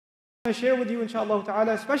to share with you, inshaAllah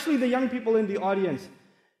ta'ala, especially the young people in the audience.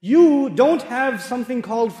 You don't have something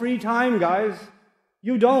called free time, guys.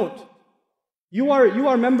 You don't. You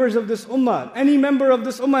are members of this ummah. Any member of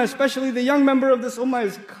this ummah, especially the young member of this ummah,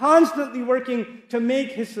 is constantly working to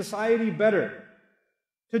make his society better,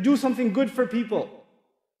 to do something good for people.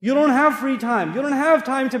 You don't have free time. You don't have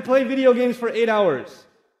time to play video games for 8 hours.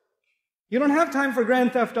 You don't have time for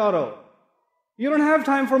Grand Theft Auto. You don't have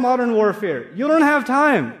time for modern warfare. You don't have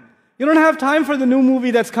time. You don't have time for the new movie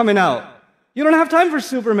that's coming out. You don't have time for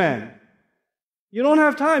Superman. You don't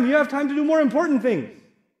have time. You have time to do more important things.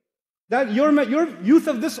 That your youth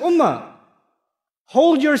of this ummah,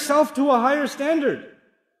 hold yourself to a higher standard.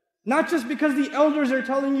 Not just because the elders are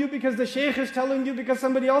telling you, because the shaykh is telling you, because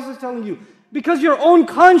somebody else is telling you. Because your own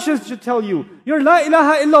conscience should tell you. Your la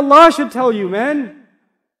ilaha illallah should tell you, man.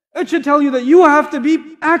 It should tell you that you have to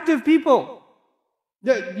be active people.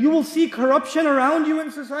 That you will see corruption around you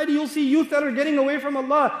in society. You'll see youth that are getting away from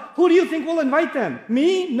Allah. Who do you think will invite them?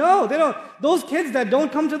 Me? No, they don't. Those kids that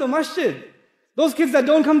don't come to the masjid, those kids that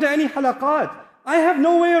don't come to any halaqat, I have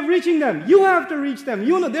no way of reaching them. You have to reach them.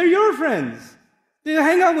 You know, they're your friends. They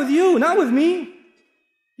hang out with you, not with me.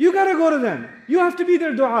 You gotta go to them. You have to be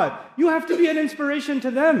their du'at. You have to be an inspiration to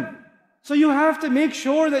them. So you have to make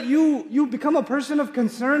sure that you become a person of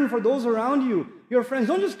concern for those around you, your friends.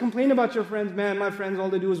 Don't just complain about your friends. Man, my friends, all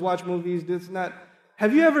they do is watch movies, this and that.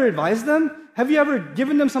 Have you ever advised them? Have you ever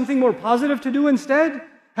given them something more positive to do instead?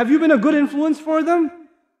 Have you been a good influence for them?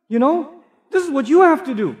 You know, this is what you have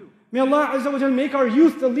to do. May Allah Azza wa Jal make our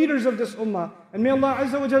youth the leaders of this ummah. And may Allah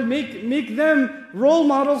Azza wa Jal make them role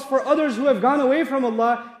models for others who have gone away from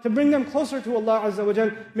Allah, to bring them closer to Allah Azza wa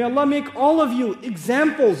Jal. May Allah make all of you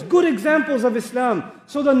examples, good examples of Islam.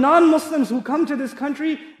 So the non-Muslims who come to this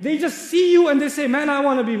country, they just see you and they say, man, I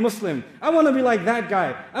want to be Muslim. I want to be like that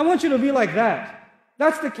guy. I want you to be like that.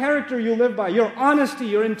 That's the character you live by. Your honesty,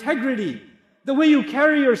 your integrity, the way you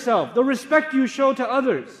carry yourself, the respect you show to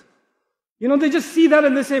others. You know, they just see that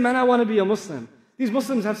and they say, man, I want to be a Muslim. These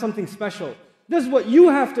Muslims have something special. This is what you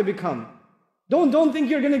have to become. Don't think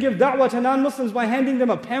you're going to give da'wah to non-Muslims by handing them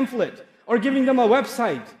a pamphlet or giving them a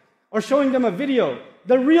website or showing them a video.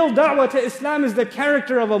 The real da'wah to Islam is the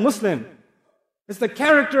character of a Muslim. It's the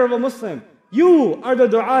character of a Muslim. You are the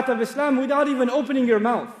du'at of Islam without even opening your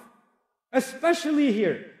mouth. Especially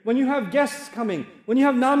here, when you have guests coming, when you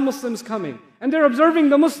have non-Muslims coming, and they're observing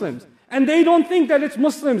the Muslims. And they don't think that it's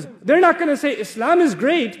Muslims. They're not going to say Islam is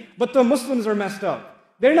great, but the Muslims are messed up.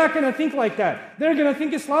 They're not going to think like that. They're going to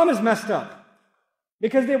think Islam is messed up.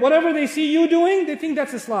 Because whatever they see you doing, they think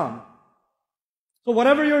that's Islam. So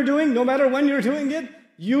whatever you're doing, no matter when you're doing it,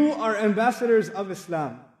 you are ambassadors of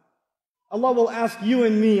Islam. Allah will ask you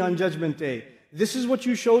and me on Judgment Day, this is what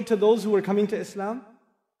you showed to those who were coming to Islam?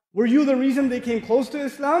 Were you the reason they came close to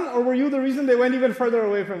Islam, or were you the reason they went even further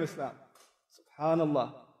away from Islam?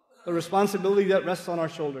 SubhanAllah. The responsibility that rests on our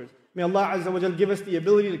shoulders. May Allah Azza wa Jal give us the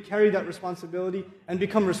ability to carry that responsibility and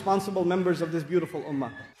become responsible members of this beautiful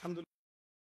ummah. Alhamdulillah.